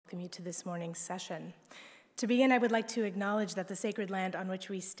welcome you to this morning's session. To begin, I would like to acknowledge that the sacred land on which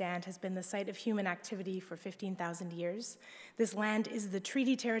we stand has been the site of human activity for 15,000 years. This land is the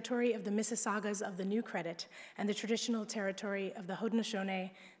treaty territory of the Mississaugas of the New Credit and the traditional territory of the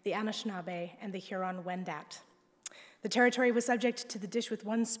Haudenosaunee, the Anishinaabe, and the Huron-Wendat. The territory was subject to the Dish with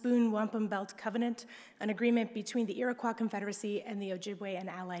One Spoon Wampum Belt Covenant, an agreement between the Iroquois Confederacy and the Ojibwe and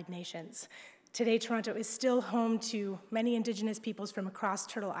allied nations. Today, Toronto is still home to many Indigenous peoples from across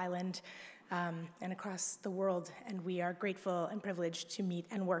Turtle Island and across the world, and we are grateful and privileged to meet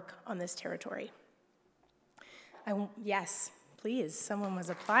and work on this territory. Yes, please, someone was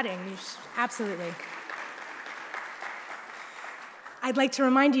applauding. Absolutely. I'd like to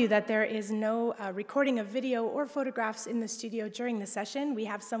remind you that there is no recording of video or photographs in the studio during the session. We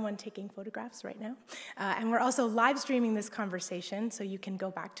have someone taking photographs right now. And we're also live streaming this conversation, so you can go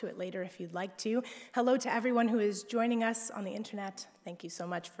back to it later if you'd like to. Hello to everyone who is joining us on the internet. Thank you so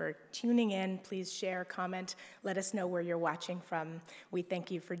much for tuning in. Please share, comment, let us know where you're watching from. We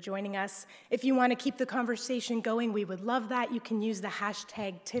thank you for joining us. If you want to keep the conversation going, we would love that. You can use the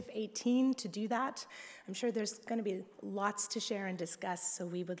hashtag TIFF18 to do that. I'm sure there's going to be lots to share and discuss, so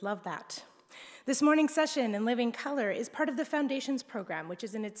we would love that. This morning's session in Living Color is part of the Foundations program, which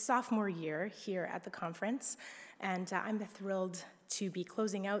is in its sophomore year here at the conference, and I'm thrilled to be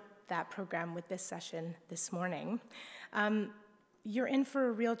closing out that program with this session this morning. You're in for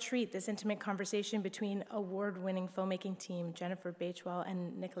a real treat, this intimate conversation between award-winning filmmaking team Jennifer Baichwal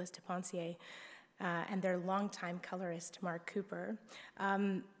and Nicholas Pencier, and their longtime colorist, Mark Kueper.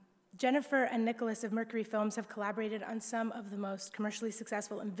 Jennifer and Nicholas of Mercury Films have collaborated on some of the most commercially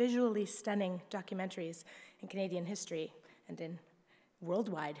successful and visually stunning documentaries in Canadian history and in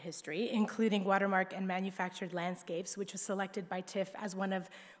worldwide history, including Watermark and Manufactured Landscapes, which was selected by TIFF as one of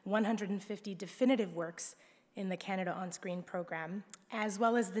 150 definitive works in the Canada On Screen program, as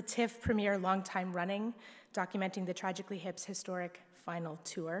well as the TIFF premiere Long Time Running, documenting the Tragically Hip's historic final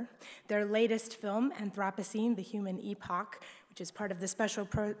tour. Their latest film, Anthropocene, The Human Epoch, which is part of the special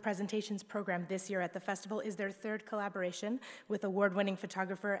presentations program this year at the festival, is their third collaboration with award-winning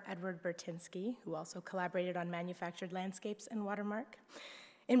photographer Edward Bertinsky, who also collaborated on Manufactured Landscapes and Watermark.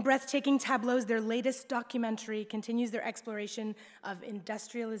 In breathtaking tableaus, their latest documentary continues their exploration of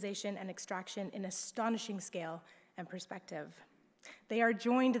industrialization and extraction in astonishing scale and perspective. They are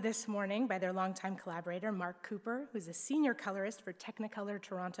joined this morning by their longtime collaborator, Mark Kueper, who's a senior colorist for Technicolor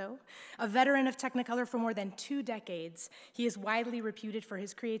Toronto. A veteran of Technicolor for more than 2 decades, he is widely reputed for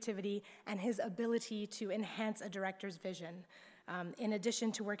his creativity and his ability to enhance a director's vision. In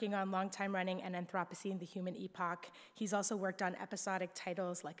addition to working on Long Time Running and Anthropocene, The Human Epoch, he's also worked on episodic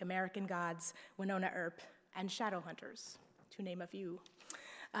titles like American Gods, Winona Earp, and Shadowhunters, to name a few.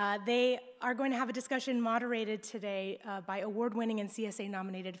 They are going to have a discussion moderated today by award-winning and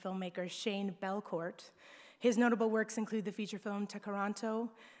CSA-nominated filmmaker Shane Belcourt. His notable works include the feature film Takaranto,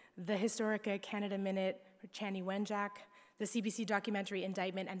 the Historica Canada Minute, Chani Wenjack, the CBC documentary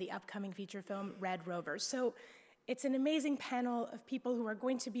Indictment, and the upcoming feature film Red Rover. So it's an amazing panel of people who are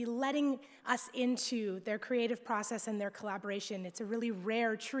going to be letting us into their creative process and their collaboration. It's a really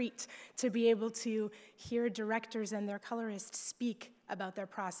rare treat to be able to hear directors and their colorists speak about their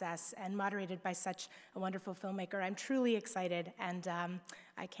process, and moderated by such a wonderful filmmaker. I'm truly excited, and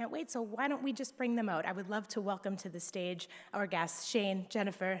I can't wait, so why don't we just bring them out? I would love to welcome to the stage our guests, Shane,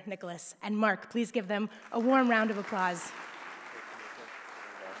 Jennifer, Nicholas, and Mark. Please give them a warm round of applause.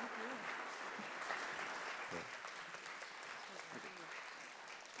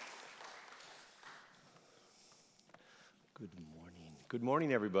 Good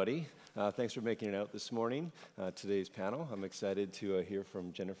morning, everybody. Thanks for making it out this morning, today's panel. I'm excited to hear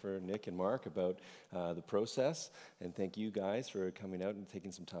from Jennifer, Nick, and Mark about the process, and thank you guys for coming out and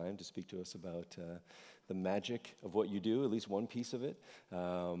taking some time to speak to us about the magic of what you do, at least one piece of it.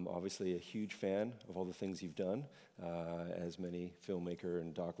 Obviously a huge fan of all the things you've done, as many filmmaker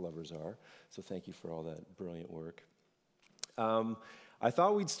and doc lovers are, so thank you for all that brilliant work. I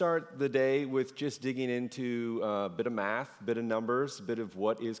thought we'd start the day with just digging into a bit of math, a bit of numbers, a bit of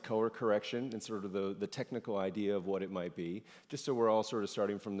what is color correction and sort of the technical idea of what it might be, just so we're all sort of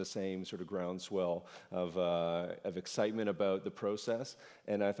starting from the same sort of groundswell of excitement about the process.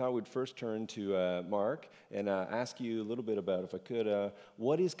 And I thought we'd first turn to Mark and ask you a little bit about, if I could,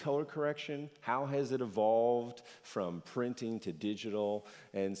 what is color correction? How has it evolved from printing to digital?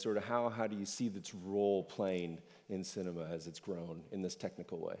 And sort of how do you see its role playing in cinema as it's grown in this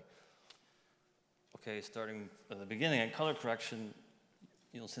technical way? Okay, starting at the beginning, color correction,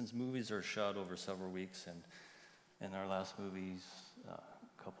 since movies are shot over several weeks, and our last movie's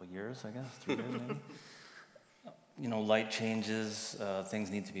a couple of years, I guess, 3 years maybe, light changes, things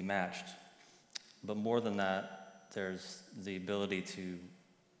need to be matched. But more than that, there's the ability to,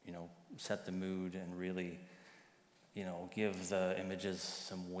 set the mood and really, give the images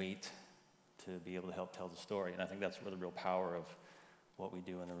some weight to be able to help tell the story. And I think that's where the real power of what we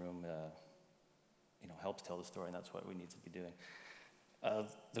do in the room, helps tell the story, and that's what we need to be doing.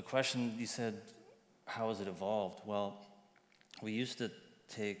 The question you said, how has it evolved? Well, we used to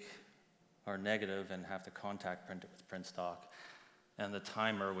take our negative and have to contact print it with print stock. And the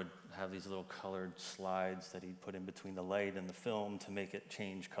timer would have these little colored slides that he'd put in between the light and the film to make it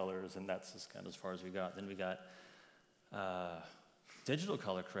change colors, and that's just kind of as far as we got. Then we got digital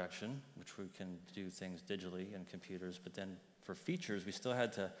color correction, which we can do things digitally in computers, but then for features, we still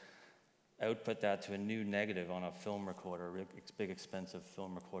had to output that to a new negative on a film recorder, a big expensive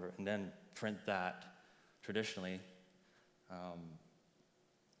film recorder, and then print that traditionally,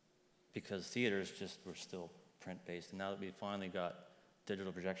 because theaters just were still print-based. And now that we finally got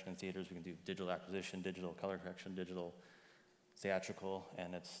digital projection in theaters, we can do digital acquisition, digital color correction, digital theatrical,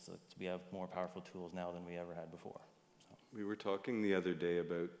 and we have more powerful tools now than we ever had before. So. We were talking the other day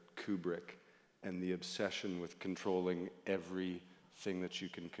about Kubrick and the obsession with controlling everything that you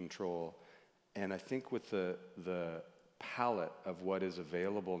can control. And I think with the palette of what is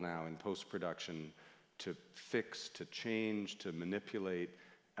available now in post-production to fix, to change, to manipulate,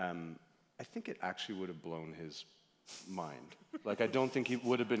 I think it actually would have blown his mind. Like, I don't think he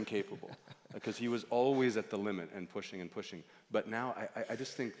would have been capable, because he was always at the limit and pushing and pushing. But now I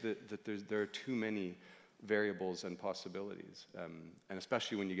just think that there are too many variables and possibilities, and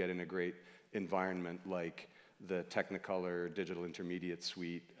especially when you get in a great environment like the Technicolor Digital Intermediate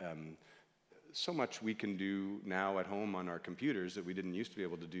Suite. So much we can do now at home on our computers that we didn't used to be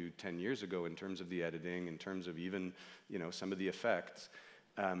able to do 10 years ago in terms of the editing, in terms of even, some of the effects.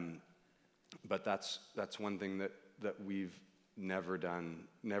 But that's one thing that we've never done.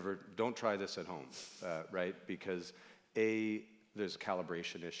 Don't try this at home, right? Because there's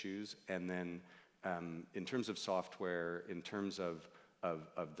calibration issues, and then in terms of software, in terms of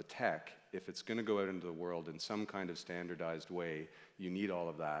the tech, if it's going to go out into the world in some kind of standardized way, you need all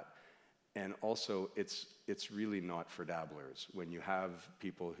of that. And also, it's really not for dabblers. When you have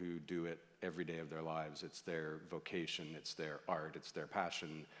people who do it every day of their lives, it's their vocation, it's their art, it's their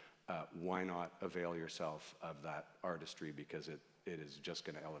passion. Why not avail yourself of that artistry, because it is just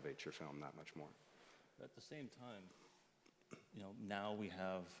going to elevate your film that much more. At the same time, now we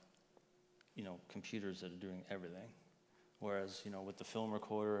have, computers that are doing everything. Whereas, with the film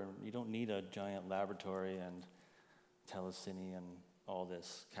recorder, you don't need a giant laboratory and telecine and all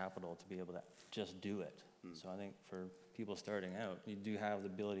this capital to be able to just do it. So I think for people starting out, you do have the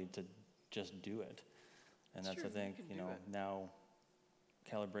ability to just do it. And that's, I think, now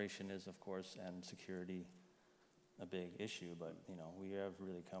calibration is, of course, and security a big issue, but, we have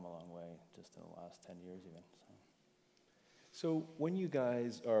really come a long way just in the last 10 years even. So when you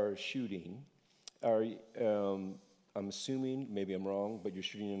guys are shooting, I'm assuming, maybe I'm wrong, but you're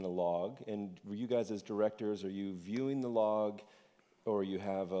shooting in a log, and you guys as directors, are you viewing the log, or you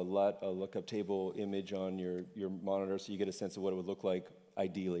have a lookup table image on your monitor so you get a sense of what it would look like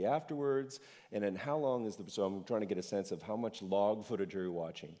ideally afterwards? And then how long so I'm trying to get a sense of how much log footage are you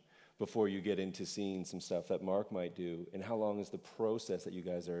watching before you get into seeing some stuff that Mark might do, and how long is the process that you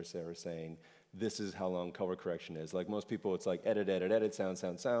guys are saying, this is how long color correction is? Like most people, it's like edit,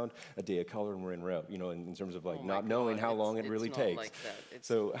 sound, a day of color, and we're in route, in terms of like not knowing how long it really takes. Like that.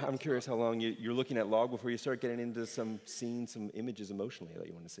 So I'm curious how long you're looking at log before you start getting into seeing some images emotionally that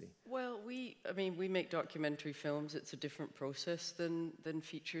you want to see. Well, we make documentary films. It's a different process than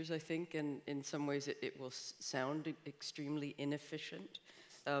features, I think, and in some ways it will sound extremely inefficient,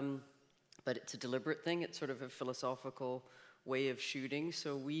 but it's a deliberate thing. It's sort of a philosophical way of shooting.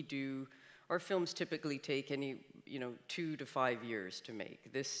 So our films typically take 2 to 5 years to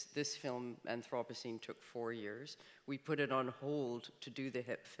make. This film, Anthropocene, took 4 years. We put it on hold to do the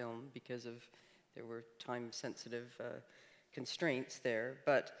HIP film because there were time-sensitive constraints there.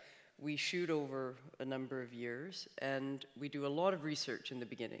 But we shoot over a number of years, and we do a lot of research in the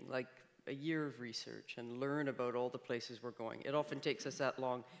beginning, like a year of research, and learn about all the places we're going. It often takes us that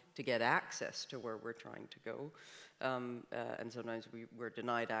long to get access to where we're trying to go. And sometimes we're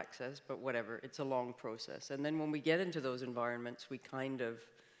denied access, but whatever, it's a long process. And then when we get into those environments, we kind of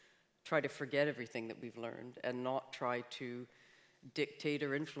try to forget everything that we've learned and not try to dictate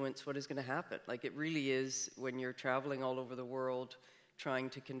or influence what is going to happen. Like, it really is, when you're traveling all over the world trying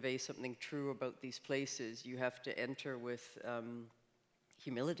to convey something true about these places, you have to enter with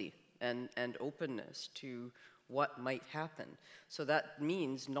humility and openness to what might happen. So that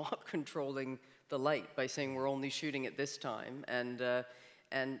means not controlling the light by saying we're only shooting at this time,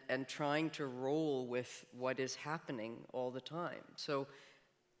 and trying to roll with what is happening all the time. So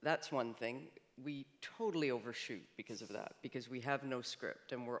that's one thing. We totally overshoot because of that, because we have no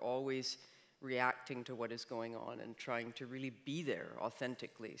script, and we're always reacting to what is going on and trying to really be there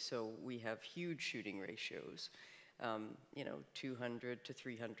authentically. So we have huge shooting ratios, 200 to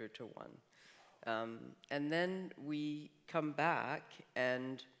 300 to 1. And then we come back,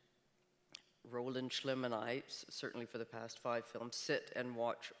 and Roland Schlimm and I, certainly for the past 5 films, sit and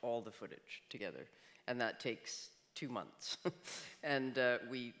watch all the footage together. And that takes 2 months, and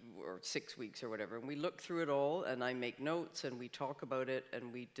or 6 weeks or whatever. And we look through it all, and I make notes, and we talk about it,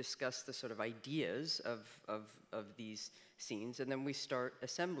 and we discuss the sort of ideas of these scenes, and then we start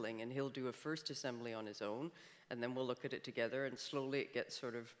assembling. And he'll do a first assembly on his own, and then we'll look at it together, and slowly it gets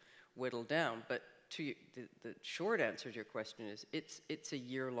sort of whittled down. But the short answer to your question is, it's a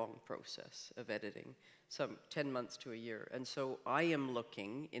year-long process of editing, some 10 months to a year. And so I am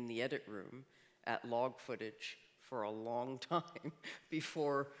looking in the edit room at log footage for a long time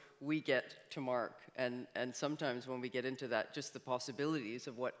before we get to Mark. And sometimes when we get into that, just the possibilities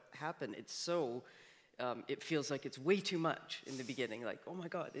of what happened, it's so, it feels like it's way too much in the beginning. Like, oh my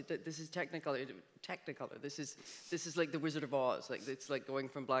God, this is Technicolor. This is like the Wizard of Oz. Like, it's like going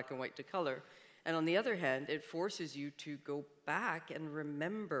from black and white to color. And on the other hand, it forces you to go back and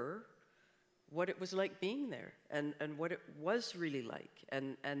remember what it was like being there, and what it was really like.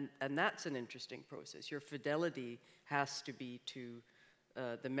 And that's an interesting process. Your fidelity has to be to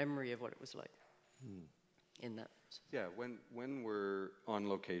the memory of what it was like in that process. Yeah, when we're on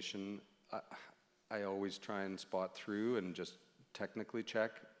location, I always try and spot through and just technically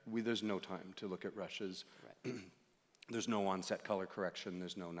check. There's no time to look at rushes. Right. There's no on-set color correction,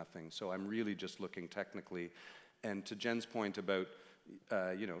 there's no nothing. So I'm really just looking technically. And to Jen's point about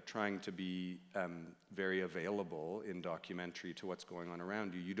trying to be very available in documentary to what's going on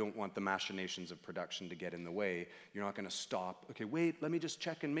around you. You don't want the machinations of production to get in the way. You're not going to stop. Okay, wait, let me just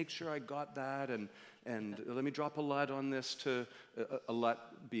check and make sure I got that, and let me drop a LUT on this. To a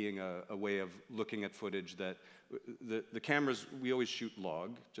LUT being a way of looking at footage that the cameras, we always shoot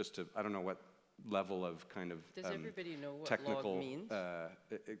log, just to, I don't know what level of kind of Does everybody know what technical log means?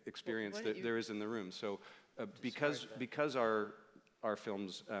 Experience Well, that there is in the room. So because our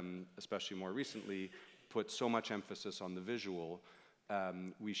films, especially more recently, put so much emphasis on the visual,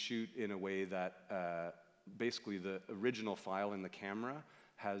 we shoot in a way that basically the original file in the camera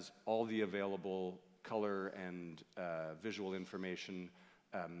has all the available color and visual information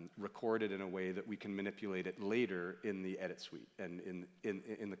recorded in a way that we can manipulate it later in the edit suite and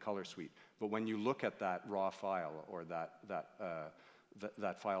in the color suite. But when you look at that raw file or that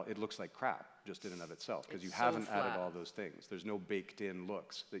file, it looks like crap just in and of itself, because you haven't added all those things. There's no baked-in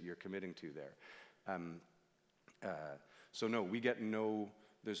looks that you're committing to there. So no,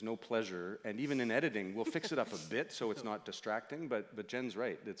 there's no pleasure, and even in editing, we'll fix it up a bit so it's not distracting, but Jen's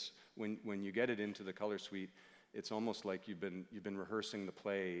right. It's when you get it into the color suite, it's almost like you've been rehearsing the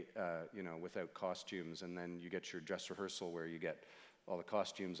play, without costumes, and then you get your dress rehearsal where you get all the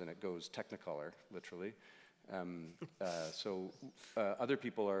costumes and it goes Technicolor, literally. So other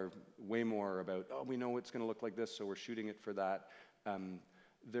people are way more about, oh, we know it's going to look like this, so we're shooting it for that.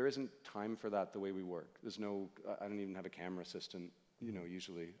 There isn't time for that the way we work. There's no, I don't even have a camera assistant,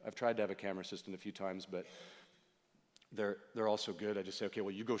 usually. I've tried to have a camera assistant a few times, but they're also good. I just say, okay,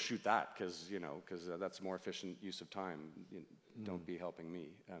 well, you go shoot that, because that's a more efficient use of time. Don't be helping me.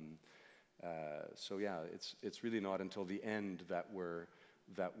 So yeah, it's really not until the end that we're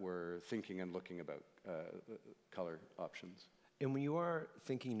thinking and looking about color options. And when you are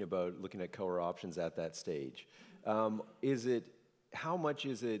thinking about looking at color options at that stage, how much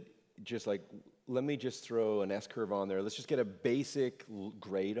is it just like, let me just throw an S-curve on there, let's just get a basic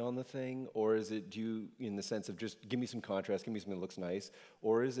grade on the thing? Or is it, in the sense of just give me some contrast, give me something that looks nice?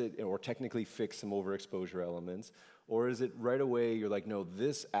 Or is it, or technically fix some overexposure elements? Or is it right away you're like, no,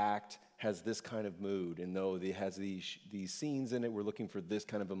 this act has this kind of mood, and though it has these scenes in it, we're looking for this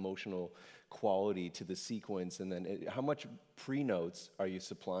kind of emotional quality to the sequence? And then how much pre-notes are you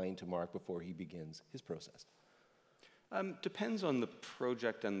supplying to Mark before he begins his process? Depends on the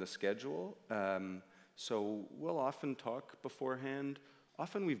project and the schedule. So we'll often talk beforehand.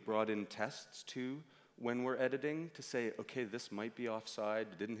 Often we've brought in tests too when we're editing to say, okay, this might be offside,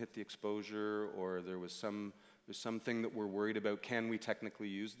 didn't hit the exposure, or there's something that we're worried about. Can we technically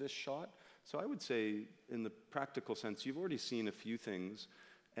use this shot? So I would say, in the practical sense, you've already seen a few things,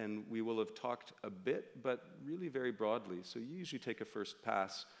 and we will have talked a bit, but really very broadly. So you usually take a first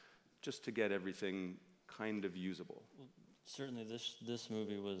pass just to get everything kind of usable? Certainly this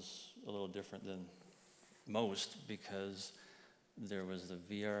movie was a little different than most because there was the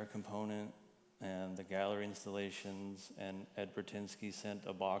VR component and the gallery installations, and Ed Bertinsky sent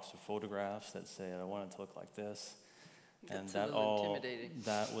a box of photographs that said, I want it to look like this. And That's a little intimidating.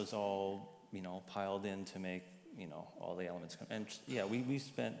 that was all, piled in to make, all the elements come. And yeah, we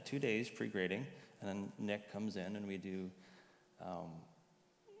spent 2 days pre-grading, and then Nick comes in and we do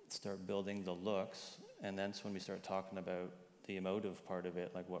start building the looks, and that's when we start talking about the emotive part of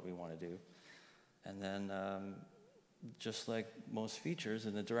it, like what we want to do. And then just like most features,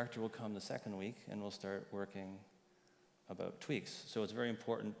 and the director will come the second week and we'll start working about tweaks. So it's very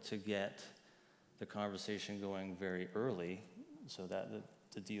important to get the conversation going very early so that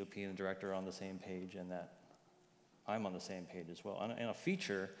the DOP and the director are on the same page and that I'm on the same page as well. And a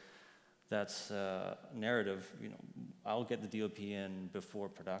feature that's narrative, I'll get the DOP in before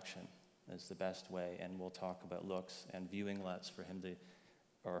production is the best way, and we'll talk about looks and viewing lets for him to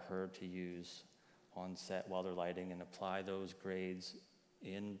or her to use on set while they're lighting, and apply those grades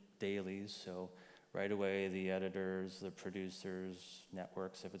in dailies. So right away, the editors, the producers,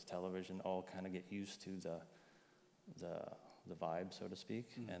 networks, if it's television, all kind of get used to the vibe, so to speak,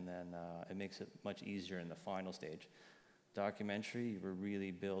 and then it makes it much easier in the final stage. Documentary, we're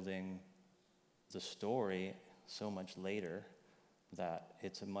really building the story so much later that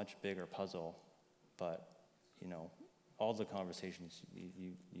it's a much bigger puzzle, but all the conversations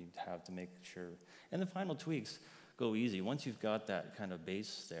you have to make sure, and the final tweaks go easy. Once you've got that kind of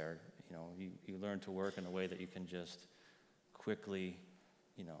base there, you learn to work in a way that you can just quickly,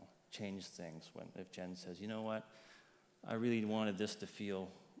 change things. If Jen says, you know what, I really wanted this to feel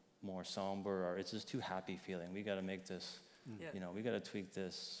more somber, or it's just too happy feeling. We got to make this, we got to tweak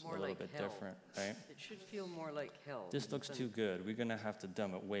this More a little like bit hell. different, right? It should feel more like hell. This looks too good. We're gonna have to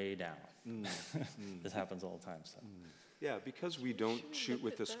dumb it way down. This happens all the time. So. Yeah, because we don't shoot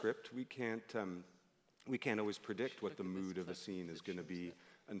with the script, we can't always predict what the mood of a scene is going to be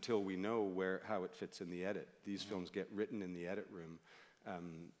until we know how it fits in the edit. These films get written in the edit room,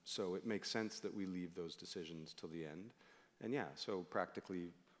 so it makes sense that we leave those decisions till the end. And yeah, so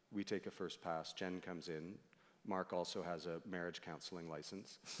practically we take a first pass, Jen comes in, Mark also has a marriage counseling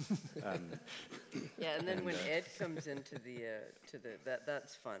license. Yeah, and then when Ed comes into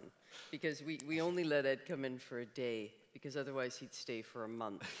that's fun, because we only let Ed come in for a day, because otherwise he'd stay for a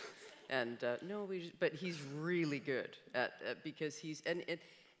month. And but he's really good because he's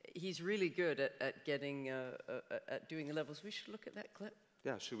really good at getting at doing the levels. We should look at that clip.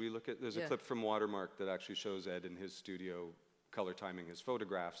 Yeah, should we look at? There's a clip from Watermark that actually shows Ed in his studio color timing his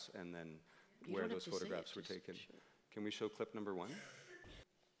photographs, and then where those photographs were taken. Can we show clip number 1?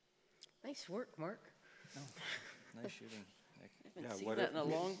 Nice work, Mark. Oh, nice shooting. I haven't seen that in a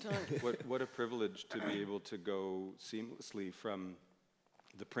long time. What a privilege to be able to go seamlessly from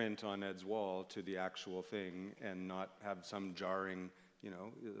the print on Ed's wall to the actual thing and not have some jarring,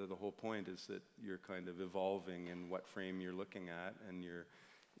 the whole point is that you're kind of evolving in what frame you're looking at, and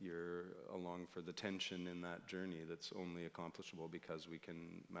you're along for the tension in that journey that's only accomplishable because we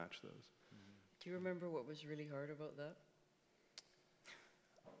can match those. Do you remember what was really hard about that?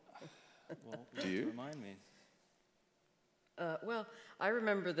 Well, do you? Remind me. Well, I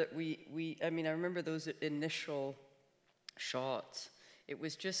remember that I remember those initial shots. It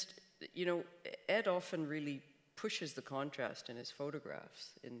was just, Ed often really pushes the contrast in his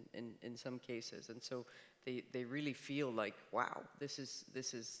photographs in some cases, and so they really feel like, wow, this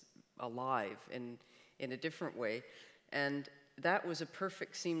is alive in a different way, and that was a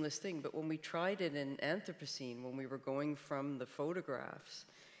perfect seamless thing. But when we tried it in Anthropocene, when we were going from the photographs,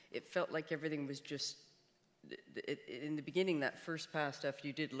 it felt like everything was just, in the beginning, that first pass after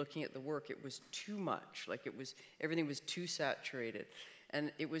you did looking at the work, it was too much, like everything was too saturated.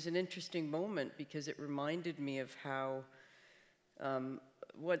 And it was an interesting moment because it reminded me of how,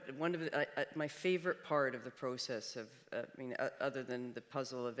 my favorite part of the process of, other than the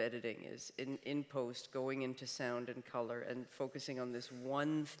puzzle of editing, is in post, going into sound and color and focusing on this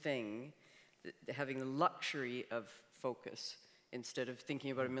one thing, having the luxury of focus instead of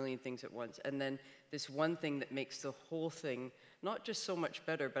thinking about a million things at once. And then this one thing that makes the whole thing not just so much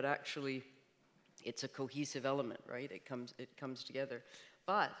better, but actually it's a cohesive element, right? It comes together.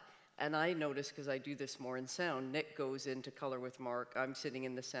 And I notice, because I do this more in sound, Nick goes into color with Mark, I'm sitting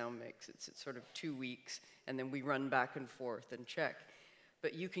in the sound mix. It's sort of 2 weeks, and then we run back and forth and check.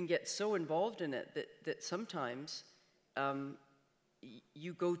 But you can get so involved in it that sometimes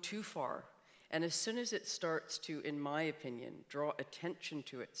you go too far. And as soon as it starts to, in my opinion, draw attention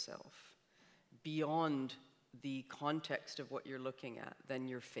to itself beyond the context of what you're looking at, then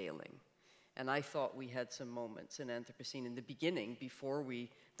you're failing. And I thought we had some moments in Anthropocene in the beginning before we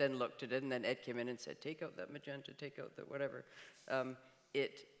then looked at it, and then Ed came in and said, take out that magenta, take out that whatever.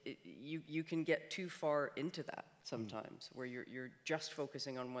 You can get too far into that sometimes, where you're just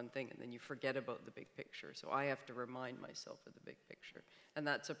focusing on one thing and then you forget about the big picture. So I have to remind myself of the big picture. And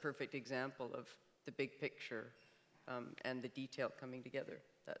that's a perfect example of the big picture and the detail coming together,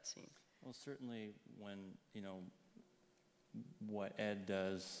 that scene. Well, certainly when, you know, what Ed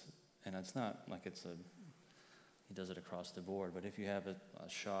does, and it's not like he does it across the board, but if you have a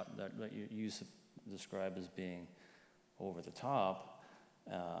shot that you describe as being over the top,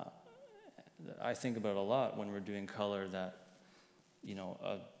 I think about a lot when we're doing color, that, you know,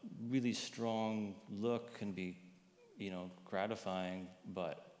 a really strong look can be, you know, gratifying,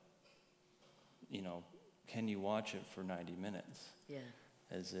 but, you know, can you watch it for 90 minutes? Yeah.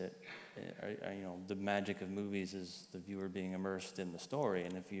 Is it, you know, the magic of movies is the viewer being immersed in the story,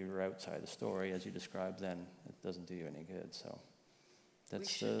 and if you're outside the story, as you described, then it doesn't do you any good, so. We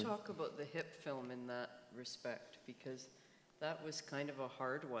should talk about the hip film in that respect, because that was kind of a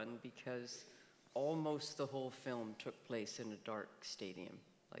hard one, because almost the whole film took place in a dark stadium,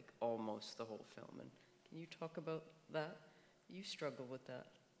 like almost the whole film. And can you talk about that? You struggle with that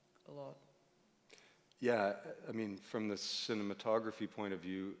a lot. Yeah, I mean, from the cinematography point of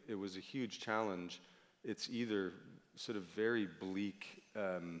view, it was a huge challenge. It's either sort of very bleak,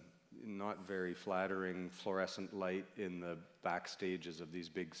 not very flattering fluorescent light in the backstages of these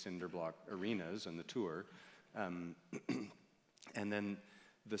big cinder block arenas and the tour. And then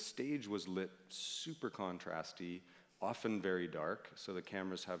the stage was lit super contrasty, often very dark, so the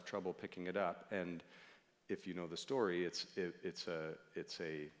cameras have trouble picking it up. And if you know the story, it's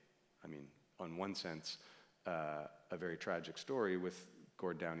I mean, on one sense, a very tragic story with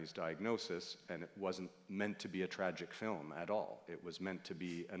Gord Downey's diagnosis, and it wasn't meant to be a tragic film at all. It was meant to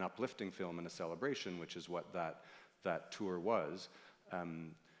be an uplifting film and a celebration, which is what that tour was.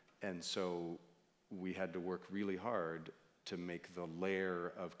 And so we had to work really hard to make the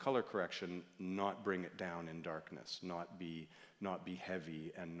layer of color correction not bring it down in darkness, not be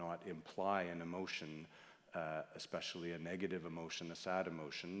heavy and not imply an emotion, especially a negative emotion, a sad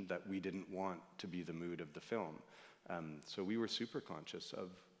emotion, that we didn't want to be the mood of the film. So we were super conscious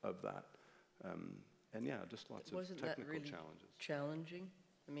of that. And yeah, just lots of technical challenges. Wasn't that really challenging?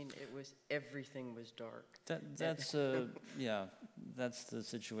 I mean, everything was dark. That's yeah, that's the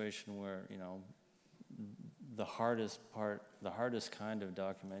situation where, you know, the hardest kind of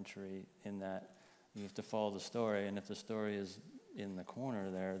documentary, in that you have to follow the story, and if the story is in the corner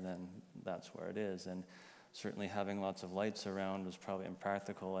there, then that's where it is. And certainly having lots of lights around was probably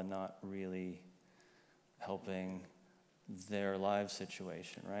impractical and not really helping their live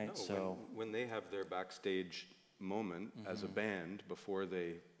situation, right? No, so when they have their backstage moment as a band before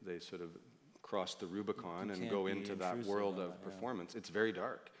they sort of cross the Rubicon and go into that world of performance, it's very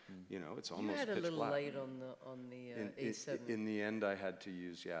dark. You know, it's almost pitch black. You had a little light on the A7. In the end, I had to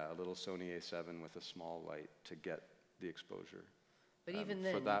use, a little Sony A7 with a small light to get the exposure. But even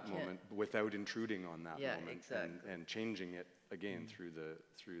then, for that moment, without intruding on that moment, exactly. and changing it again through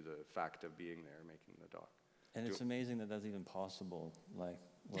the fact of being there, making the doc. And it's amazing that that's even possible. Like,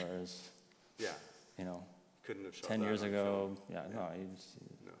 whereas, you know, couldn't have shot 10 that years on ago, film. no, it'd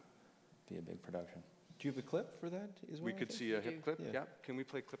be a big production. Do you have a clip for that as well? We could see a hip clip. Yeah. Can we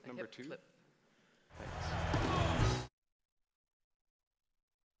play clip number 2? Clip. Thanks.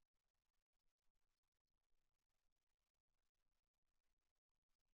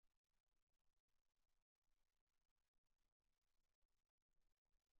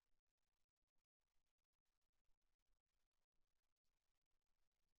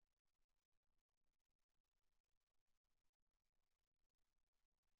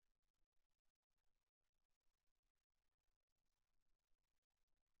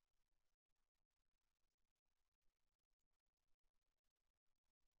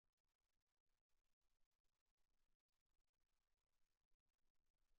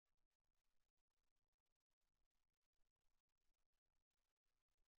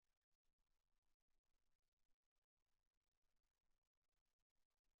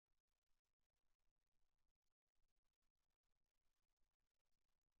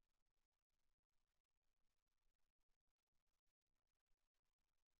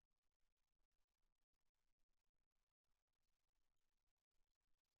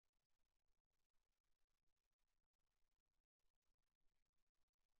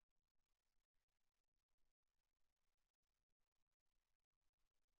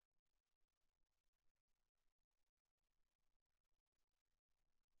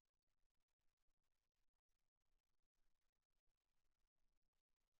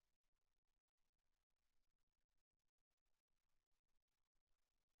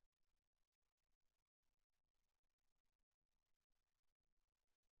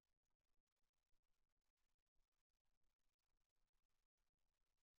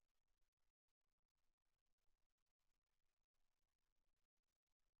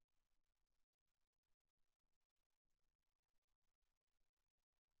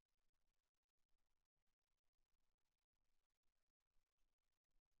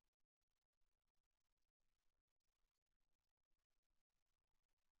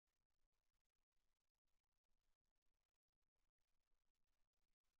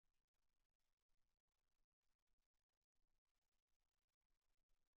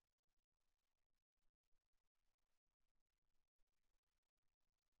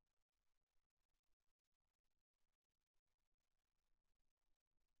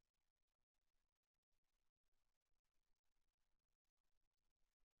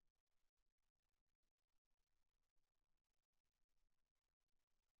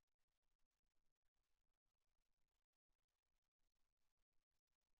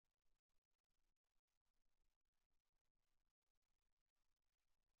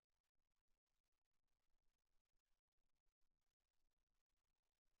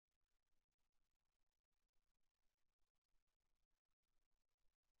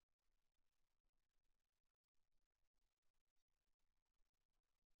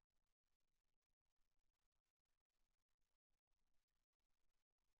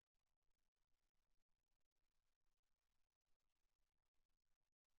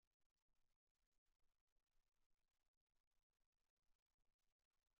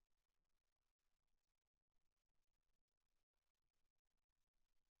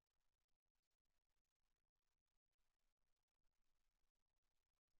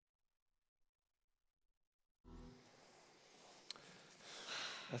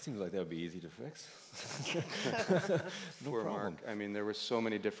 That seems like that would be easy to fix. No Poor problem. Mark. I mean, there were so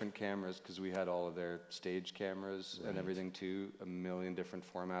many different cameras because we had all of their stage cameras and everything too, a million different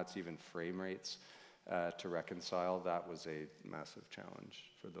formats, even frame rates to reconcile. That was a massive challenge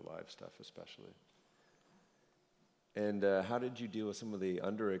for the live stuff especially. And how did you deal with some of the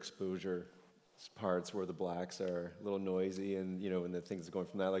underexposure parts where the blacks are a little noisy and, you know, and the things going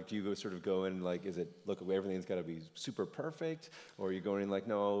from that? Like, do you sort of go in like, is it, look, everything's got to be super perfect? Or are you going in like,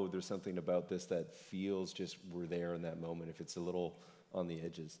 no, there's something about this that feels just we're there in that moment if it's a little on the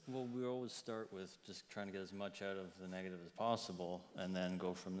edges? Well, we always start with just trying to get as much out of the negative as possible and then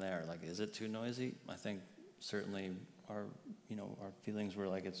go from there. Like, is it too noisy? I think certainly our feelings were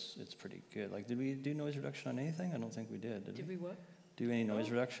like, it's pretty good. Like, did we do noise reduction on anything? I don't think we did. Did we what? Do any noise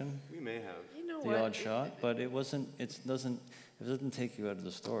reduction? We may have. You know The what? odd shot, but it wasn't. It doesn't take you out of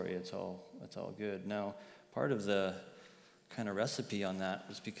the story. It's all good. Now, part of the kind of recipe on that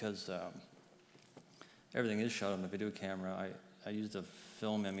was because everything is shot on a video camera. I used a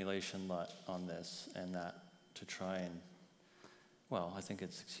film emulation LUT on this and that to try and, well, I think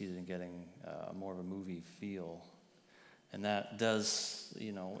it succeeded in getting more of a movie feel. And that does,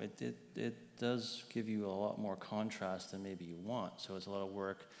 you know, it does give you a lot more contrast than maybe you want. So it's a lot of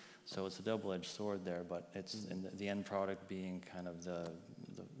work. So it's a double-edged sword there, but it's in the end product being kind of the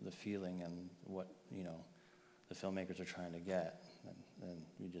feeling and what, you know, the filmmakers are trying to get, and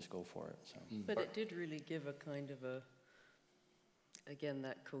you just go for it. So. But it did really give a kind of a, again,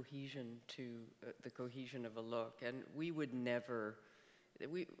 that cohesion to the cohesion of a look. And we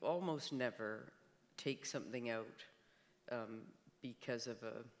almost never take something out because of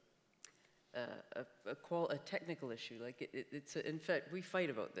a technical issue. Like it's in fact, we fight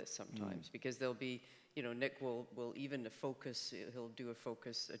about this sometimes because there'll be, you know, Nick will even he'll do a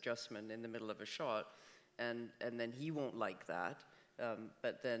focus adjustment in the middle of a shot, and then he won't like that.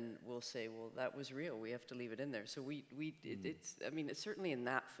 But then we'll say, well, that was real. We have to leave it in there. So it's, I mean, it's certainly in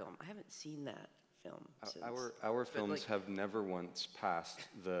that film. I haven't seen that film since. Our films have never once passed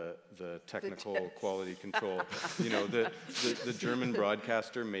the technical quality control. You know, the German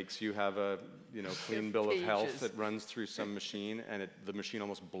broadcaster makes you have a, you know, clean bill of health that runs through some machine, and the machine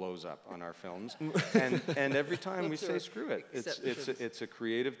almost blows up on our films. And every time we say, screw it. It's a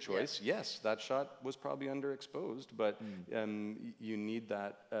creative choice. Yeah. Yes, that shot was probably underexposed, but you need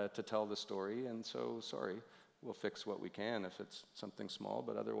that to tell the story, and so, sorry, we'll fix what we can if it's something small,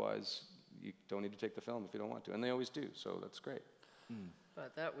 but otherwise, you don't need to take the film if you don't want to, and they always do, so that's great.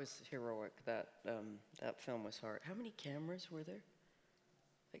 But that was heroic. That film was hard. How many cameras were there?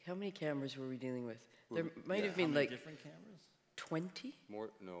 Like, how many cameras were we dealing with? There might have been like different cameras? 20.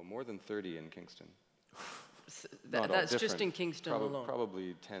 More than 30 in Kingston. That's just in Kingston alone.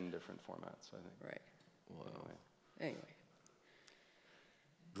 Probably 10 different formats, I think. Right. Wow. Anyway.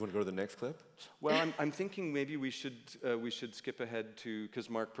 Do you want to go to the next clip? Well, I'm thinking maybe we should skip ahead to, because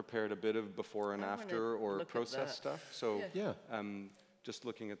Mark prepared a bit of before and after or process stuff. So Yeah. Just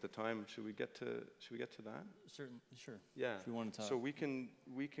looking at the time, should we get to that? Sure. Yeah. If you want to talk. So we can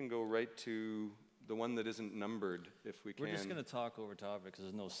go right to the one that isn't numbered, if we can. We're just going to talk over topic because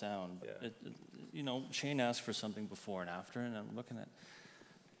there's no sound. But Yeah. you know, Shane asked for something before and after, and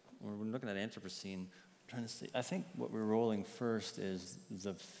we're looking at Anthropocene. Trying to see. I think what we're rolling first is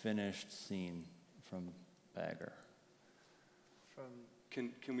the finished scene from Bagger.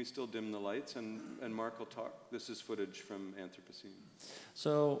 Can we still dim the lights and Mark will talk? This is footage from Anthropocene.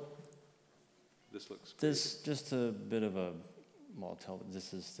 So This looks. this just a bit of a, well,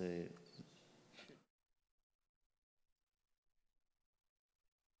 this is the.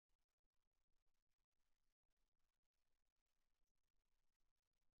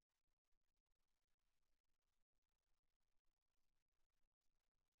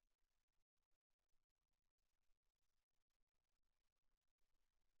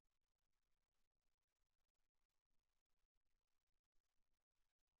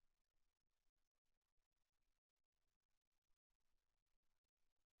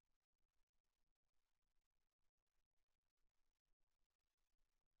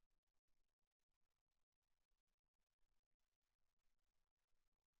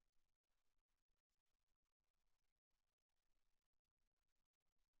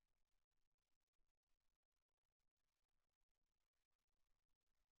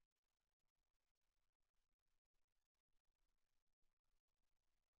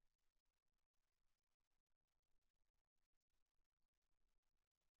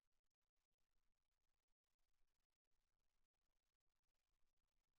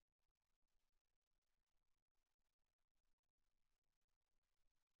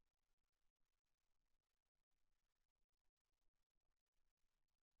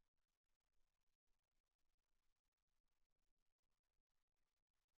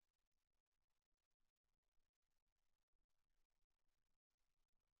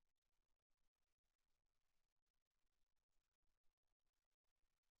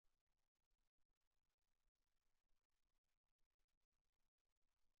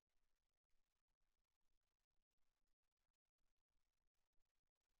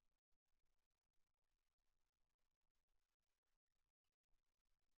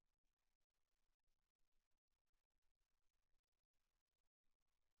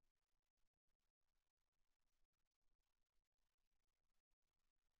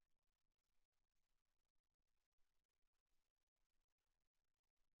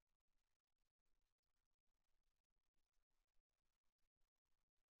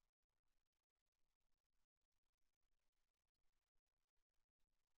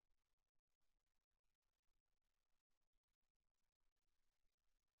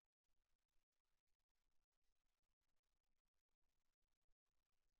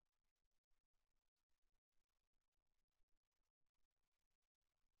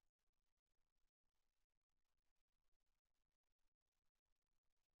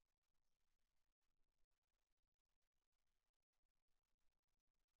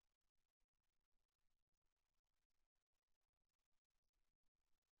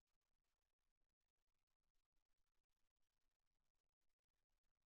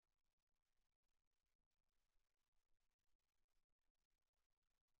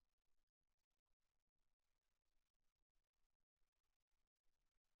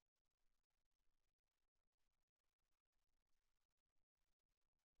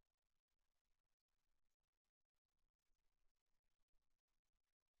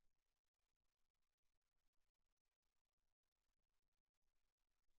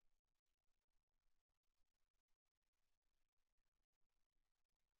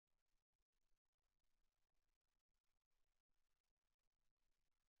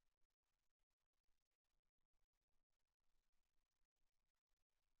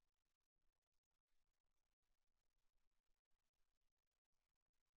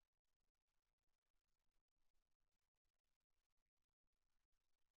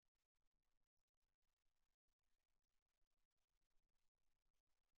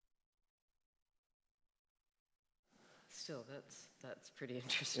 Still, that's pretty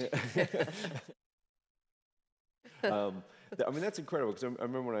interesting. I mean, that's incredible, because I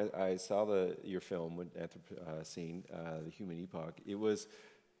remember when I saw your film with Anthropocene, the Human Epoch. It was,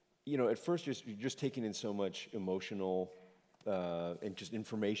 at first you're just taking in so much emotional and just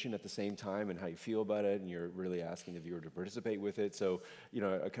information at the same time, and how you feel about it, and you're really asking the viewer to participate with it. So,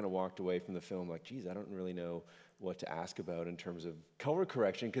 I kind of walked away from the film like, geez, I don't really know what to ask about in terms of color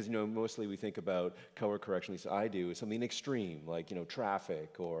correction, because mostly we think about color correction, at least I do, as something extreme, like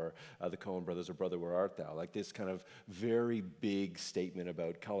Traffic, or the Coen Brothers, or Brother Where Art Thou, like this kind of very big statement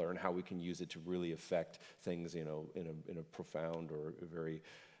about color and how we can use it to really affect things, in a profound or a very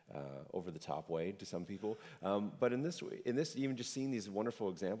over-the-top way to some people. But in this, even just seeing these wonderful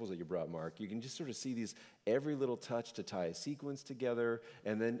examples that you brought, Mark, you can just sort of see these, every little touch to tie a sequence together,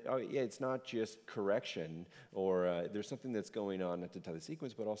 and then, it's not just correction, or there's something that's going on, not to tie the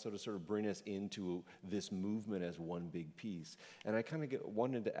sequence, but also to sort of bring us into this movement as one big piece. And I kind of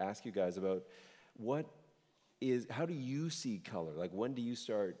wanted to ask you guys about how do you see color? Like, when do you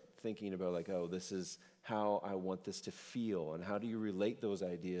start thinking about, like, oh, this is how I want this to feel, and how do you relate those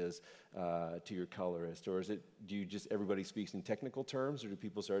ideas to your colorist? Or everybody speaks in technical terms, or do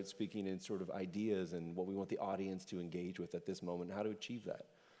people start speaking in sort of ideas and what we want the audience to engage with at this moment, and how to achieve that?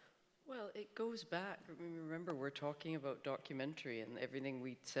 Well, it goes back. I mean, remember, we're talking about documentary, and everything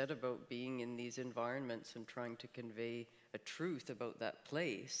we said about being in these environments and trying to convey a truth about that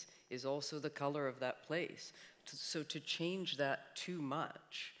place is also the color of that place. So to change that too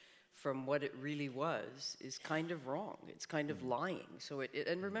much from what it really was is kind of wrong. It's kind of lying. So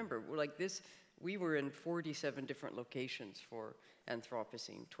and remember, we were in 47 different locations for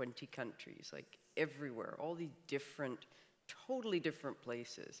Anthropocene, 20 countries, like everywhere, all these totally different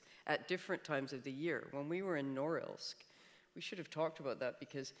places at different times of the year. When we were in Norilsk, we should have talked about that,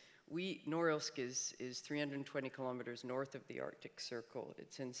 because Norilsk is 320 kilometers north of the Arctic Circle.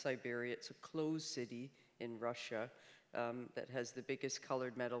 It's in Siberia. It's a closed city in Russia that has the biggest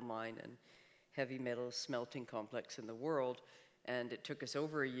colored metal mine and heavy metal smelting complex in the world. And it took us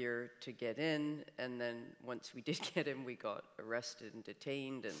over a year to get in. And then once we did get in, we got arrested and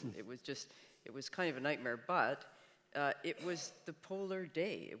detained. And it was kind of a nightmare. But it was the polar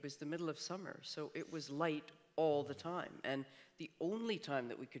day. It was the middle of summer. So it was light all the time. And the only time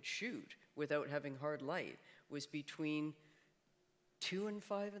that we could shoot without having hard light was between 2 and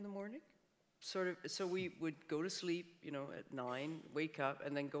 5 in the morning. So we would go to sleep, at 9, wake up,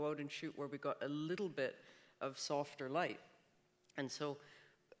 and then go out and shoot where we got a little bit of softer light. And so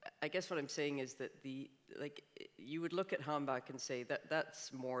I guess what I'm saying is that you would look at Hambach and say that's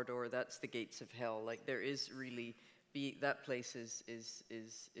Mordor, that's the gates of hell. Like, there is really that place is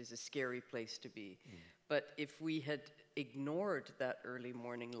a scary place to be. But if we had ignored that early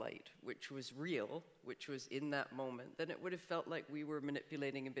morning light, which was real, which was in that moment, then it would have felt like we were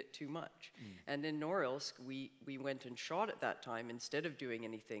manipulating a bit too much. And in Norilsk, we went and shot at that time instead of doing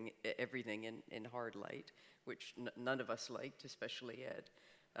everything in hard light, which none of us liked, especially Ed.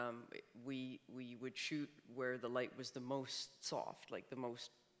 We would shoot where the light was the most soft, like the most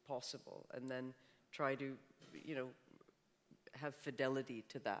possible, and then try to, have fidelity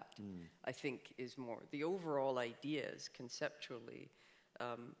to that, I think, is more. The overall ideas, conceptually,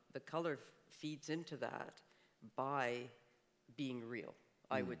 the color feeds into that by being real,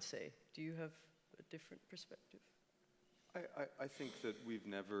 I would say. Do you have a different perspective? I think that we've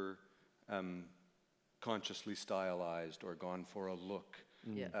never consciously stylized or gone for a look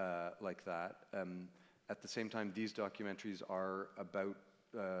like that. At the same time, these documentaries are about,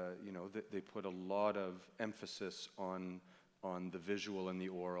 they put a lot of emphasis on the visual and the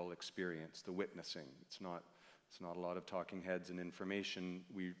oral experience, the witnessing. It's not a lot of talking heads and information.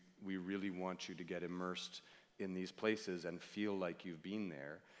 We really want you to get immersed in these places and feel like you've been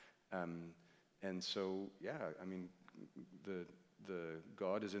there. And so, I mean, the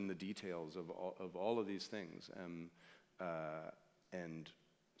God is in the details of all of these things. And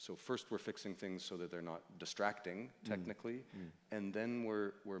so first we're fixing things so that they're not distracting technically, and then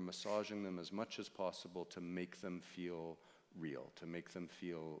we're massaging them as much as possible to make them feel real, to make them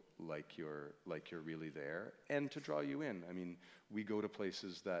feel like you're really there, and to draw you in. I mean, we go to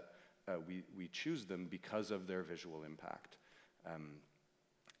places that we choose them because of their visual impact,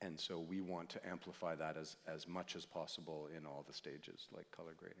 and so we want to amplify that as much as possible in all the stages, like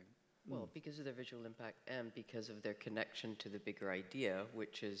color grading. Well, because of their visual impact and because of their connection to the bigger idea,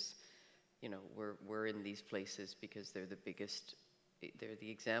 which is, we're in these places because they're the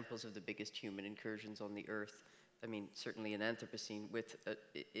examples of the biggest human incursions on the earth I mean, certainly in Anthropocene,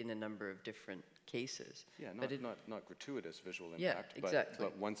 in a number of different cases. Yeah, but not gratuitous visual Yeah, impact, exactly.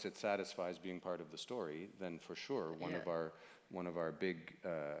 but once it satisfies being part of the story, then for sure one of our big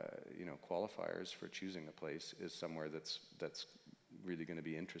qualifiers for choosing a place is somewhere that's really going to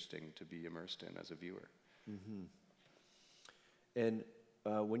be interesting to be immersed in as a viewer. Mm-hmm. And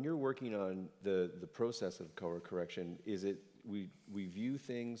when you're working on the process of color correction, is it we view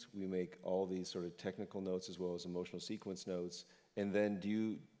things, we make all these sort of technical notes as well as emotional sequence notes, and then do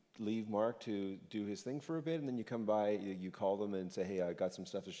you leave Mark to do his thing for a bit, and then you come by, you call them and say, hey, I got some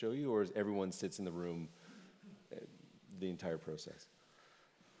stuff to show you, or is everyone sits in the room the entire process?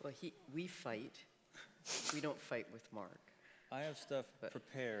 Well, we fight. We don't fight with Mark. I have stuff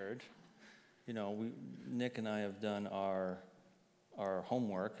prepared. You know, Nick and I have done our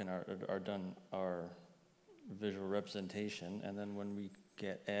homework and done our visual representation, and then when we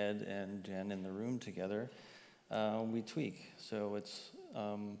get Ed and Jen in the room together, we tweak. So it's,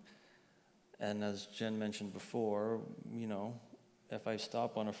 and as Jen mentioned before, you know, if I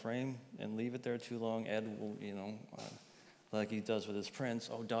stop on a frame and leave it there too long, Ed will, you know, like he does with his prints,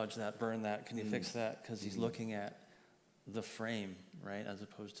 oh, dodge that, burn that, can you fix that? Because he's looking at the frame, right, as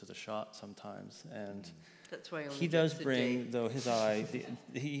opposed to the shot sometimes. And that's why he does bring, though, his eye,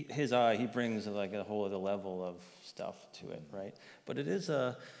 he brings like a whole other level of stuff to it, right? But it is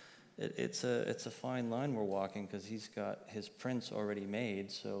it's a fine line we're walking, because he's got his prints already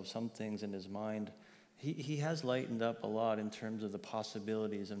made, so some things in his mind, he has lightened up a lot in terms of the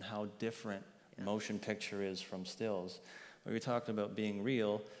possibilities and how different motion picture is from stills. We talked about being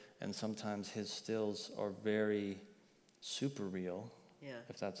real, and sometimes his stills are very super real,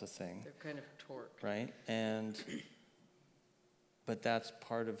 if that's a thing. They're kind of torqued. Right? But that's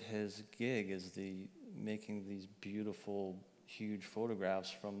part of his gig, is making these beautiful, huge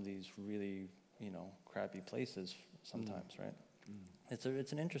photographs from these really, you know, crappy places sometimes, right?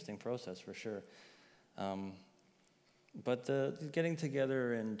 It's an interesting process for sure. But the getting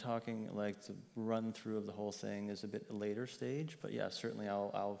together and talking, like the run through of the whole thing, is a bit later stage. But yeah, certainly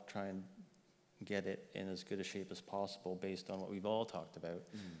I'll try and get it in as good a shape as possible based on what we've all talked about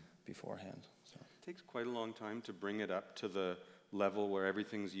beforehand. So. It takes quite a long time to bring it up to the level where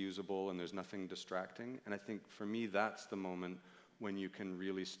everything's usable and there's nothing distracting. And I think for me, that's the moment when you can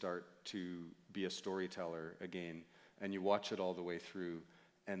really start to be a storyteller again, and you watch it all the way through,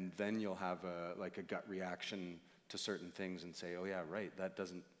 and then you'll have a gut reaction to certain things and say, oh yeah, right, that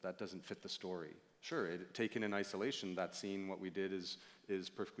doesn't fit the story. Sure, taken in isolation, that scene, what we did is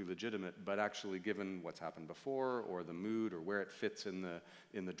perfectly legitimate, but actually given what's happened before, or the mood, or where it fits in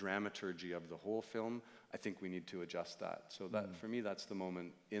the dramaturgy of the whole film, I think we need to adjust that. So that, for me, that's the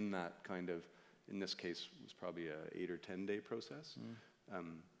moment in that kind of, in this case, it was probably a 8 or 10 day process.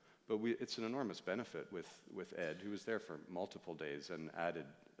 But it's an enormous benefit with Ed, who was there for multiple days and added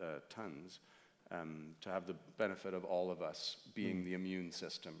tons, to have the benefit of all of us being the immune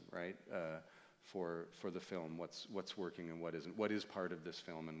system, right? For the film, what's working and what isn't, what is part of this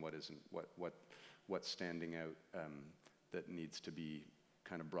film and what isn't, what's standing out that needs to be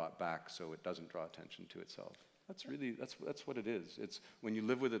kind of brought back so it doesn't draw attention to itself. That's really that's what it is. It's when you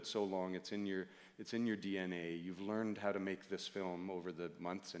live with it so long, it's in your DNA. You've learned how to make this film over the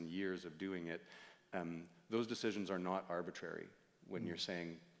months and years of doing it. Those decisions are not arbitrary when you're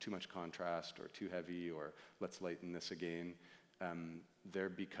saying too much contrast or too heavy or let's lighten this again. They're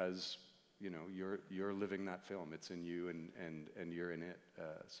because you know you're living that film. It's in you and you're in it.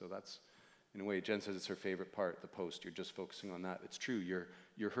 So that's, in a way, Jen says it's her favorite part, the post. You're just focusing on that. It's true.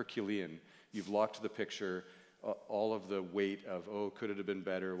 You're Herculean. You've locked the picture. All of the weight of, oh, could it have been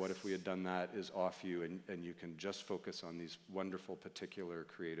better? What if we had done that? Is off you, and you can just focus on these wonderful, particular,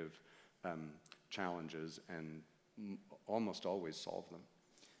 creative challenges and almost always solve them.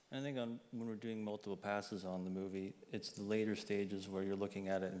 I think when we're doing multiple passes on the movie, it's the later stages where you're looking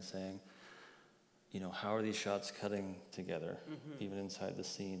at it and saying, you know, how are these shots cutting together, even inside the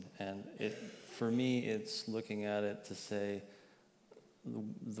scene? And for me, it's looking at it to say,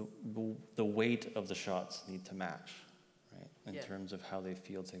 the weight of the shots need to match, right? In terms of how they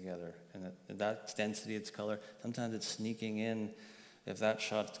feel together. And that's density, it's color. Sometimes it's sneaking in. If that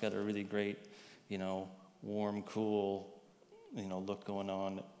shot's got a really great, you know, warm, cool, you know, look going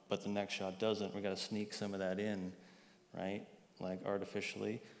on, but the next shot doesn't, we got to sneak some of that in, right? Like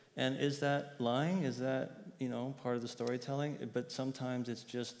artificially. And is that lying? Is that, you know, part of the storytelling? But sometimes it's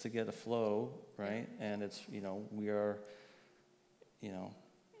just to get a flow, right? And it's, you know, we are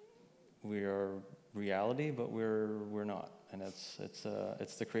reality, but we're not, and it's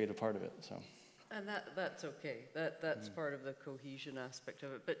the creative part of it. So, And that's okay. That's part of the cohesion aspect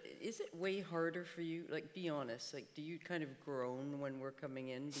of it. But is it way harder for you? Like, be honest. Like, do you kind of groan when we're coming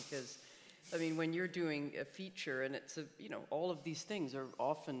in? Because, I mean, when you're doing a feature and it's all of these things are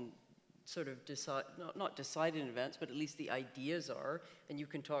often sort of not decided in advance, but at least the ideas are, and you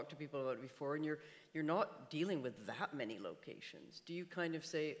can talk to people about it before, and you're not dealing with that many locations. Do you kind of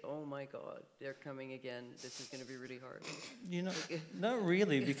say, oh my God, they're coming again, this is going to be really hard? Not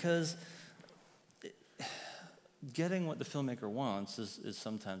really, because getting what the filmmaker wants is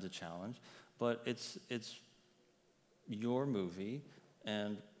sometimes a challenge, but it's your movie,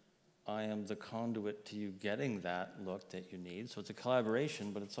 and I am the conduit to you getting that look that you need. So it's a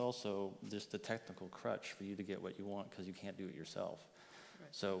collaboration, but it's also just a technical crutch for you to get what you want because you can't do it yourself. Right.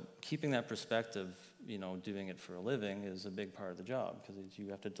 So keeping that perspective, doing it for a living is a big part of the job because you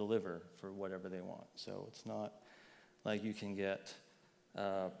have to deliver for whatever they want. So it's not like you can get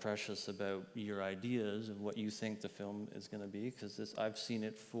precious about your ideas of what you think the film is going to be, because I've seen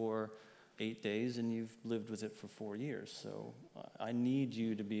it for 8 days and you've lived with it for 4 years. So I need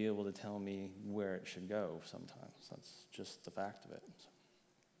you to be able to tell me where it should go sometimes. That's just the fact of it. So.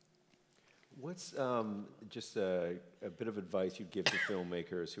 What's just a bit of advice you'd give to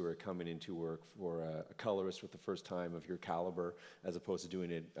filmmakers who are coming into work for a colorist for the first time of your caliber, as opposed to doing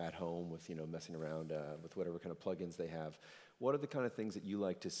it at home with, messing around with whatever kind of plugins they have? What are the kind of things that you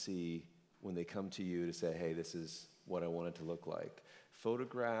like to see when they come to you to say, hey, this is what I want it to look like?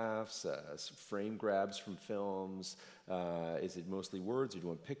 Photographs, frame grabs from films? Is it mostly words, or do you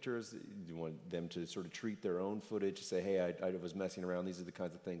want pictures? Do you want them to sort of treat their own footage to say, hey, I was messing around, these are the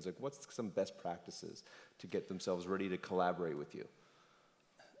kinds of things? Like, what's some best practices to get themselves ready to collaborate with you?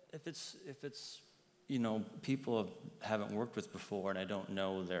 If it's people haven't worked with before and I don't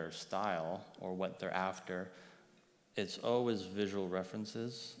know their style or what they're after, it's always visual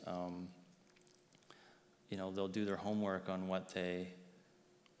references. They'll do their homework on what they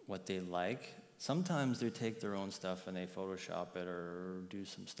like. Sometimes they take their own stuff and they Photoshop it or do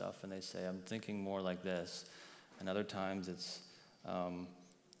some stuff and they say, I'm thinking more like this. And other times it's,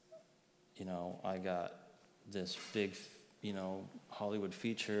 I got this big, Hollywood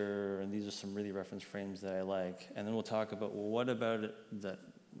feature, and these are some really reference frames that I like. And then we'll talk about, well, what about it that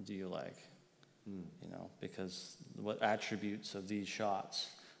do you like? Because what attributes of these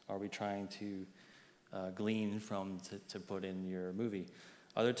shots are we trying to glean from to put in your movie?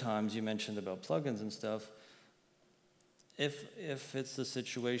 Other times you mentioned about plugins and stuff. If it's the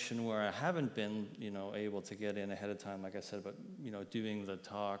situation where I haven't been, able to get in ahead of time, like I said, about, doing the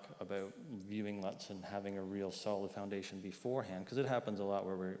talk about viewing LUTs and having a real solid foundation beforehand, because it happens a lot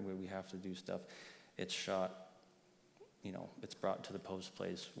where we have to do stuff. It's shot, it's brought to the post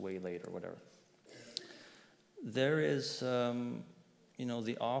place way late or whatever. There is,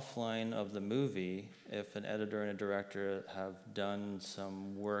 the offline of the movie, if an editor and a director have done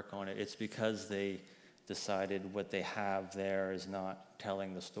some work on it, it's because they decided what they have there is not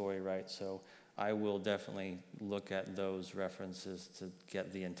telling the story right. So I will definitely look at those references to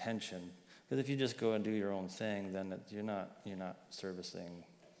get the intention. Because if you just go and do your own thing, then you're not servicing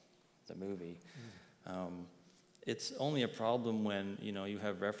the movie. It's only a problem when you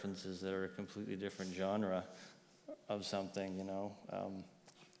have references that are a completely different genre of something.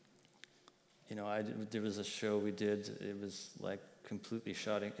 There was a show we did. It was like completely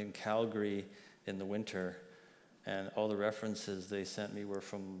shot in Calgary in the winter, and all the references they sent me were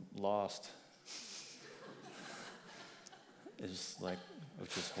from Lost. Which is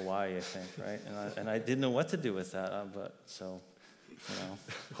Hawaii, I think, right? And I didn't know what to do with that,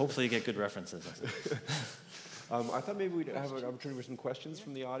 hopefully you get good references. I thought maybe we'd have an opportunity for some questions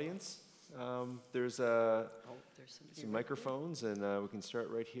from the audience. There's some microphones, and we can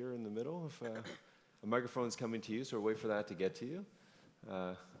start right here in the middle. If a microphone's coming to you, so we'll wait for that to get to you.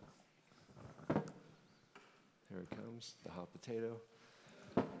 Here it comes, the hot potato.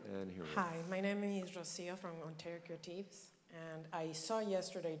 And here we go. Hi, my name is Rosia from Ontario Creatives, and I saw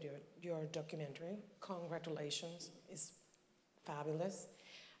yesterday your documentary. Congratulations, it's fabulous.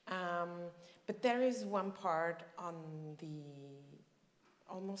 But there is one part on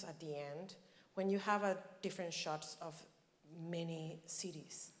almost at the end, when you have different shots of many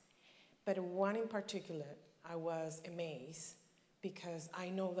cities. But one in particular, I was amazed because I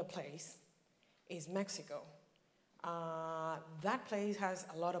know the place is Mexico. That place has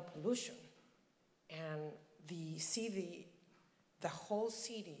a lot of pollution, and the whole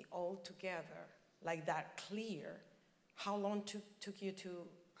city all together, like that clear, how long took you to,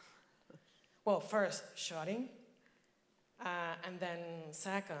 well, first shooting, and then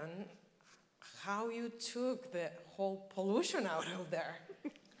second, how you took the whole pollution out of there?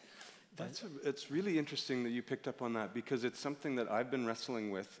 It's really interesting that you picked up on that, because it's something that I've been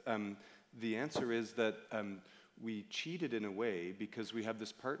wrestling with. The answer is that we cheated in a way, because we have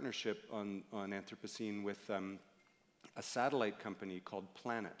this partnership on Anthropocene with a satellite company called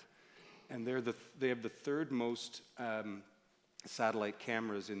Planet. And they have the third most satellite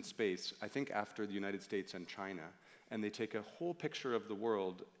cameras in space, I think after the United States and China. And they take a whole picture of the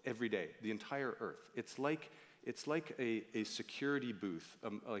world every day, the entire Earth. It's like a security booth,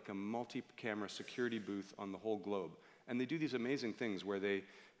 like a multi-camera security booth on the whole globe. And they do these amazing things where they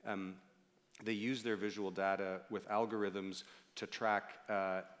use their visual data with algorithms to track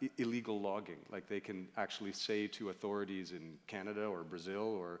illegal logging. Like they can actually say to authorities in Canada or Brazil,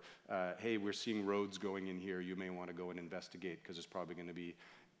 or hey, we're seeing roads going in here, you may want to go and investigate, because there's probably going to be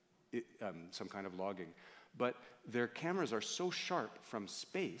some kind of logging. But their cameras are so sharp from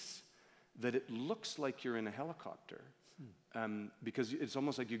space that it looks like you're in a helicopter, because it's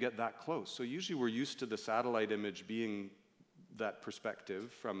almost like you get that close. So usually we're used to the satellite image being that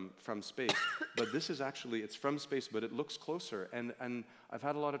perspective from space, but this is actually, it's from space, but it looks closer, and I've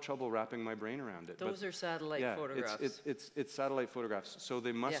had a lot of trouble wrapping my brain around it. Those are satellite photographs. It's satellite photographs. So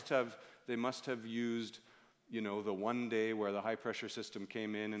they must have used, you know, the one day where the high pressure system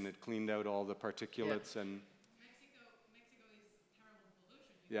came in and it cleaned out all the particulates and. Mexico is terrible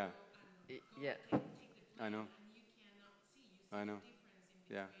pollution. Yeah. Take the plane, I know. and you cannot see. You see I know.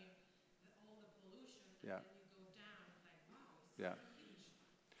 the difference in between all the pollution, and then you go down. It's like, wow, it's huge.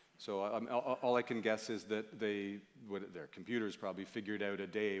 So all I can guess is that their computers probably figured out a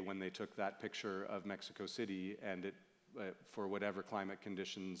day when they took that picture of Mexico City, and it, for whatever climate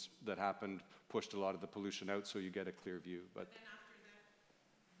conditions that happened, pushed a lot of the pollution out, so you get a clear view. But then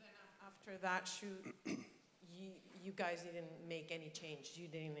after that shoot, you guys didn't make any change. You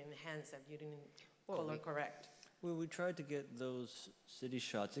didn't enhance it. You didn't color correct. Well, we tried to get those city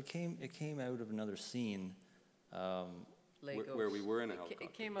shots. It came out of another scene. where we were in a helicopter.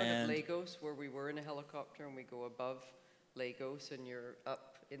 It came out of Lagos, where we were in a helicopter, and we go above Lagos, and you're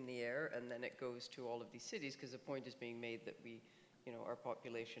up in the air, and then it goes to all of these cities, because the point is being made that our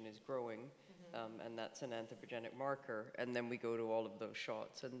population is growing, and that's an anthropogenic marker, and then we go to all of those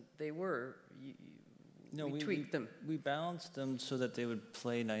shots, and they were, we tweaked them. We balanced them so that they would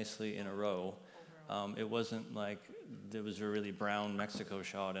play nicely in a row. It wasn't like there was a really brown Mexico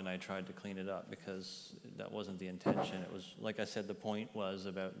shot and I tried to clean it up, because that wasn't the intention. It was, like I said, the point was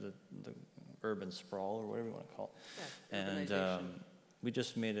about the urban sprawl, or whatever you want to call it. Yeah, and we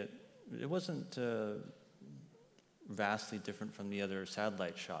just made it wasn't vastly different from the other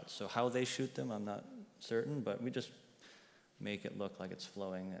satellite shots. So how they shoot them, I'm not certain, but we just make it look like it's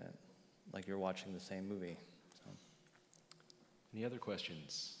flowing, like you're watching the same movie. So. Any other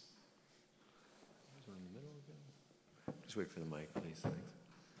questions? There's one in the middle again. Just wait for the mic, please. Thanks.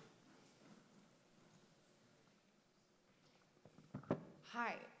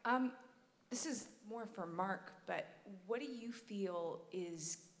 Hi. This is more for Mark, but what do you feel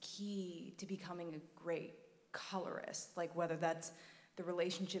is key to becoming a great colorist? Like, whether that's the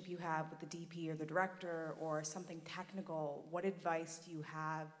relationship you have with the DP or the director, or something technical, what advice do you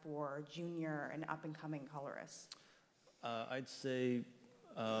have for junior and up-and-coming colorists? I'd say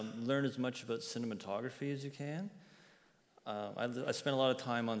learn as much about cinematography as you can. I spent a lot of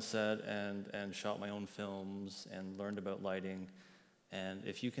time on set and shot my own films and learned about lighting. And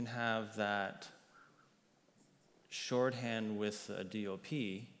if you can have that shorthand with a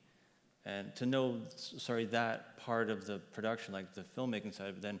DOP, and to know, that part of the production, like the filmmaking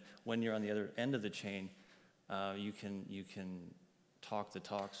side, but then when you're on the other end of the chain, you can talk the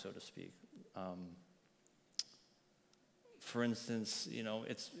talk, so to speak. For instance,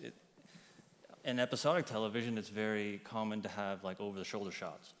 in episodic television, it's very common to have like over-the-shoulder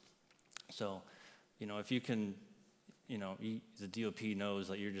shots. So, if you can, the DOP knows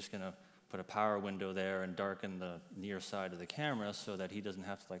that you're just gonna put a power window there and darken the near side of the camera so that he doesn't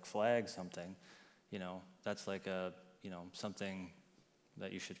have to like flag something. That's like something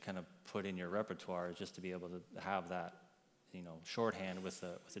that you should kind of put in your repertoire, just to be able to have that, shorthand with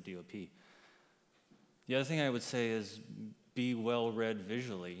the DOP. The other thing I would say is be well read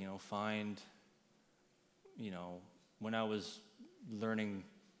visually. Find, when I was learning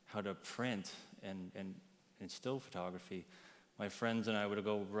how to print and still photography, my friends and I would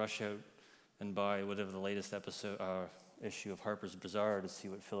go rush out and buy whatever the latest issue of Harper's Bazaar to see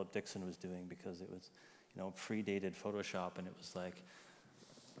what Philip Dixon was doing, because it was, predated Photoshop, and it was like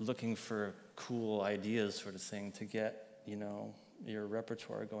looking for cool ideas, sort of thing, to get, your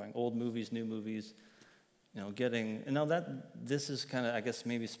repertoire going. Old movies, new movies, and now this is kind of, I guess,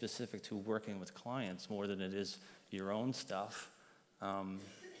 maybe specific to working with clients more than it is your own stuff.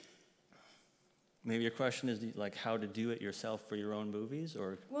 maybe your question is like how to do it yourself for your own movies,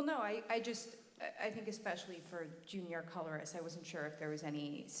 or? Well, no, I think especially for junior colorists, I wasn't sure if there was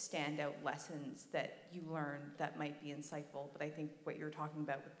any standout lessons that you learned that might be insightful, but I think what you're talking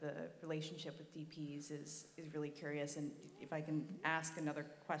about with the relationship with DPs is really curious. And if I can ask another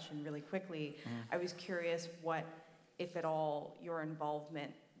question really quickly, I was curious what, if at all, your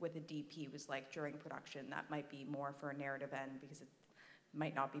involvement with a DP was like during production. That might be more for a narrative end because it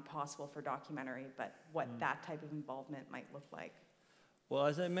might not be possible for documentary, but what that type of involvement might look like. Well,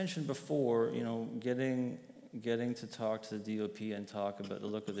 as I mentioned before, you know, getting to talk to the DOP and talk about the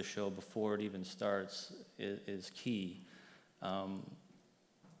look of the show before it even starts is key.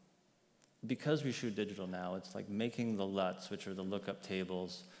 Because we shoot digital now, it's like making the LUTs, which are the lookup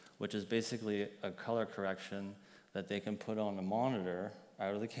tables, which is basically a color correction that they can put on a monitor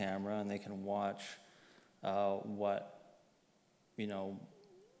out of the camera, and they can watch what, you know,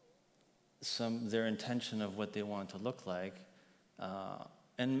 their intention of what they want it to look like.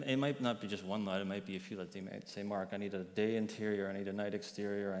 And it might not be just one LUT, it might be a few LUTs. They might say, Mark, I need a day interior, I need a night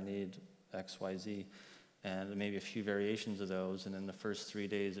exterior, I need X, Y, Z, and maybe a few variations of those, and in the first 3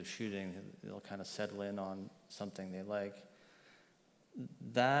 days of shooting, they'll kind of settle in on something they like.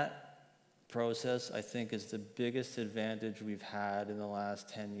 That process, I think, is the biggest advantage we've had in the last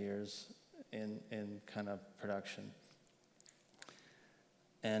 10 years in kind of production.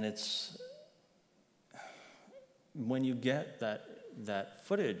 And it's, when you get that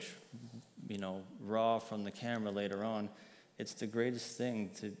footage, you know, raw from the camera later on, it's the greatest thing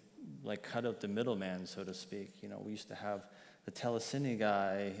to like cut out the middleman, so to speak. You know, we used to have the telecine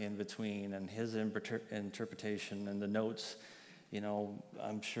guy in between and his interpretation and the notes. You know,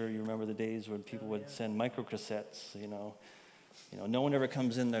 I'm sure you remember the days when people would send microcassettes, you know. No one ever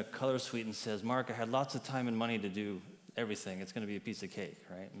comes in the color suite and says, Mark, I had lots of time and money to do everything. It's going to be a piece of cake,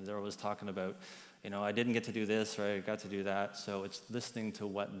 right? And they're always talking about, you know, I didn't get to do this, or I got to do that. So it's listening to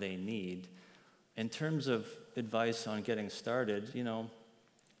what they need. In terms of advice on getting started, you know,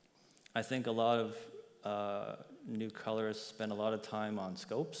 I think a lot of new colorists spend a lot of time on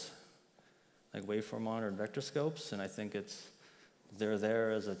scopes, like waveform monitor and vector scopes, and I think they're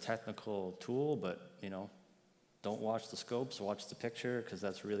there as a technical tool, but, you know, don't watch the scopes, watch the picture, because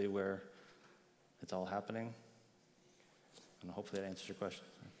that's really where it's all happening. And hopefully that answers your question.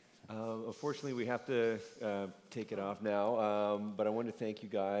 Unfortunately, we have to take it off now, but I want to thank you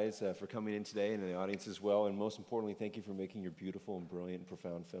guys for coming in today, and the audience as well, and most importantly, thank you for making your beautiful and brilliant and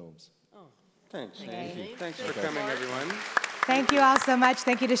profound films. Oh, thanks. Thank you. Thanks for coming, everyone. Thank you all so much.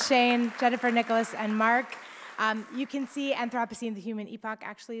 Thank you to Shane, Jennifer, Nicholas, and Mark. You can see Anthropocene, the Human Epoch,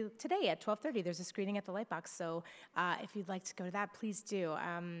 actually today at 12:30. There's a screening at the Lightbox, so if you'd like to go to that, please do.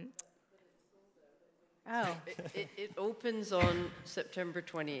 It opens on September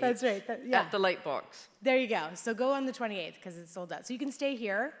 28th. That's right. Yeah. At the Lightbox. There you go. So go on the 28th because it's sold out. So you can stay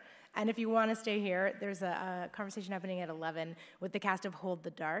here. And if you want to stay here, there's a conversation happening at 11 with the cast of Hold the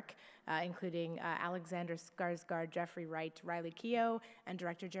Dark, including Alexander Skarsgård, Jeffrey Wright, Riley Keough, and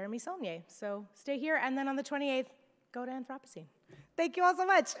director Jeremy Saulnier. So stay here, and then on the 28th, go to Anthropocene. Thank you all so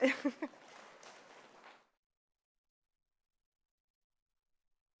much.